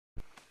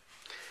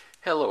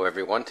Hello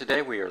everyone,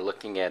 today we are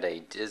looking at a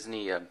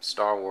Disney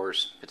Star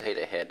Wars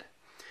potato head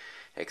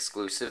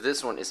exclusive.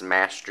 This one is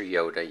Mashter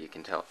Yoda. You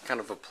can tell, kind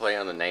of a play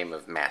on the name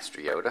of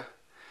Mashter Yoda.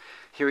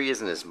 Here he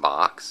is in his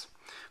box.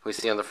 We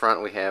see on the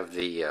front we have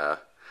the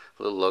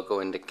little logo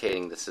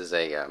indicating this is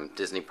a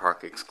Disney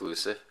Park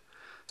exclusive.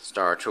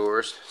 Star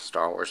Tours,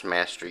 Star Wars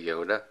Mashter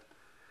Yoda.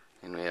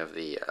 And we have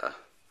the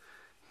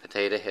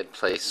potato head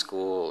play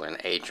school and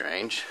age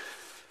range.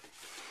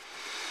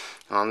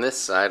 On this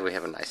side we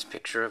have a nice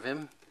picture of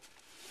him.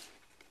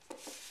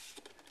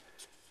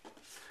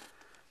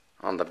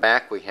 On the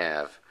back we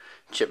have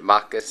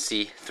Chewbacca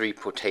C3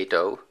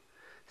 Potato,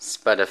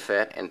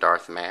 Spudafett, and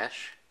Darth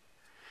Mash.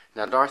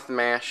 Now Darth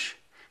Mash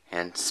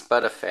and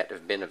Spudafett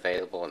have been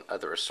available in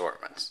other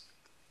assortments.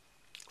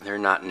 They're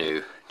not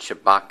new.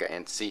 Chewbacca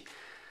and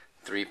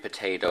C3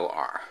 Potato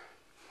are.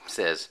 It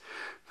says,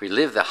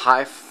 relive the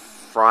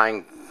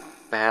high-flying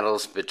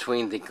battles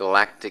between the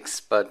Galactic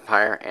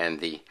Spudpire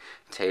and the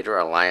Tater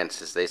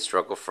Alliance as they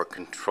struggle for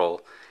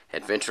control.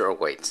 Adventure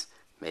awaits.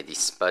 May the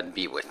Spud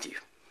be with you.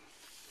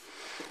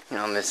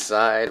 On this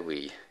side,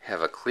 we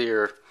have a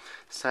clear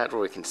side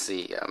where we can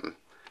see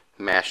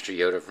Mashter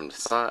Yoda from the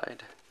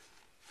side.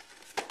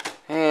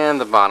 And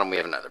the bottom, we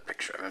have another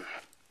picture of him.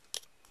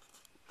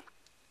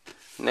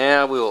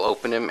 Now we will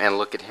open him and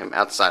look at him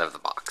outside of the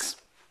box.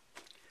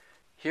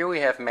 Here we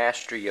have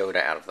Mashter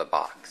Yoda out of the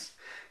box.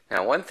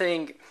 Now one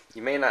thing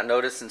you may not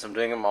notice since I'm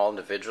doing them all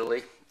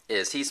individually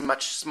is he's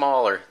much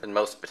smaller than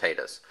most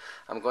potatoes.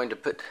 I'm going to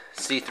put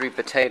C3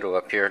 Potato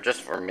up here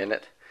just for a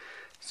minute.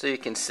 So you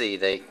can see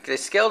they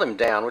scaled him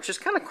down, which is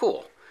kind of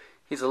cool.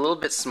 He's a little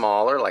bit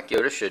smaller, like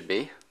Yoda should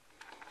be.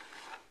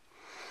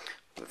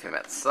 Move him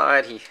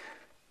outside.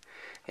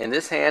 In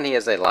this hand he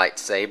has a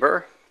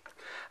lightsaber.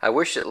 I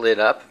wish it lit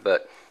up,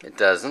 but it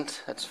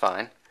doesn't. That's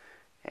fine.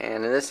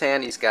 And in this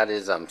hand he's got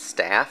his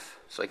staff,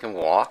 so he can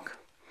walk.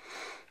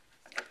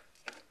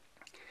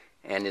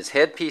 And his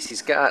headpiece,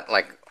 he's got,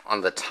 like, on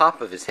the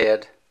top of his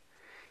head,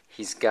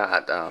 he's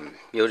got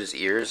Yoda's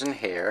ears and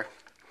hair.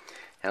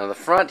 And on the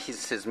front,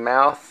 his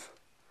mouth,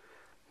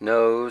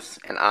 nose,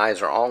 and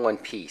eyes are all in one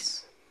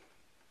piece.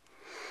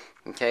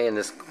 Okay, and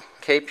this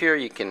cape here,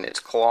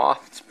 it's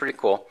cloth, it's pretty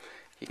cool.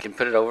 You can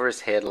put it over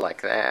his head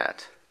like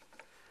that.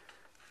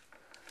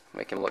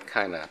 Make him look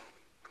kind of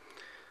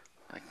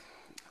like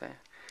that.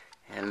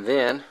 And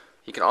then,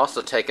 you can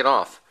also take it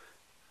off.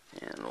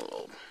 And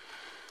we'll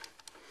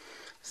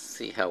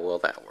see how well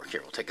that works.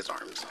 Here, we'll take his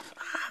arms off.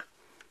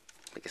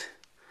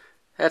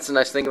 That's the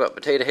nice thing about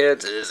potato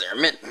heads, is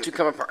they're meant to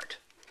come apart.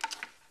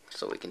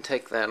 So we can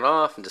take that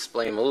off and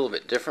display him a little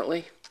bit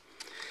differently.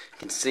 You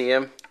can see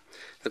him.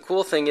 The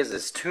cool thing is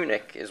his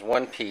tunic is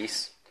one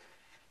piece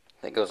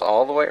that goes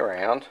all the way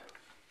around.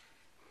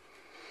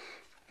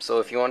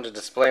 So if you want to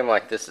display him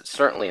like this, it's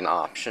certainly an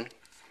option.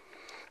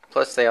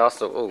 Plus they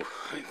also,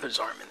 let me put his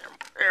arm in there.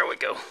 There we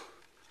go.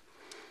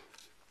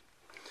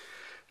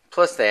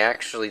 Plus they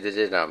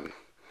did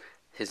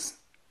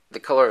the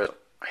color of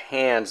his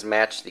hands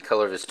match the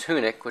color of his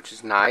tunic, which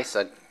is nice.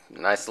 A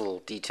nice little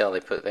detail they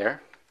put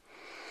there.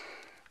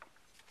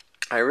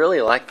 I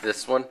really like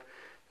this one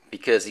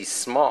because he's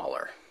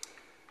smaller.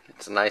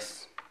 It's a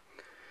nice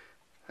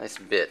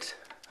bit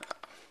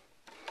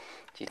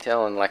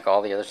detail, and like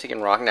all the others, he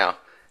can rock. Now,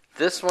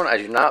 this one I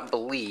do not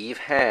believe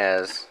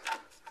has.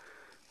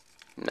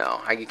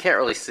 No, you can't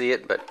really see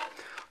it, but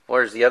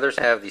whereas the others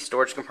have the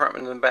storage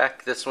compartment in the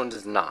back, this one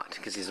does not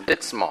because he's a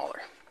bit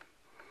smaller.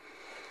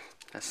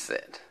 That's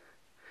it.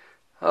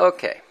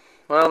 Okay,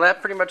 well that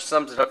pretty much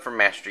sums it up for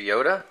Mashter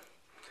Yoda.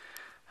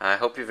 I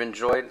hope you've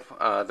enjoyed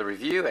the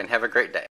review and have a great day.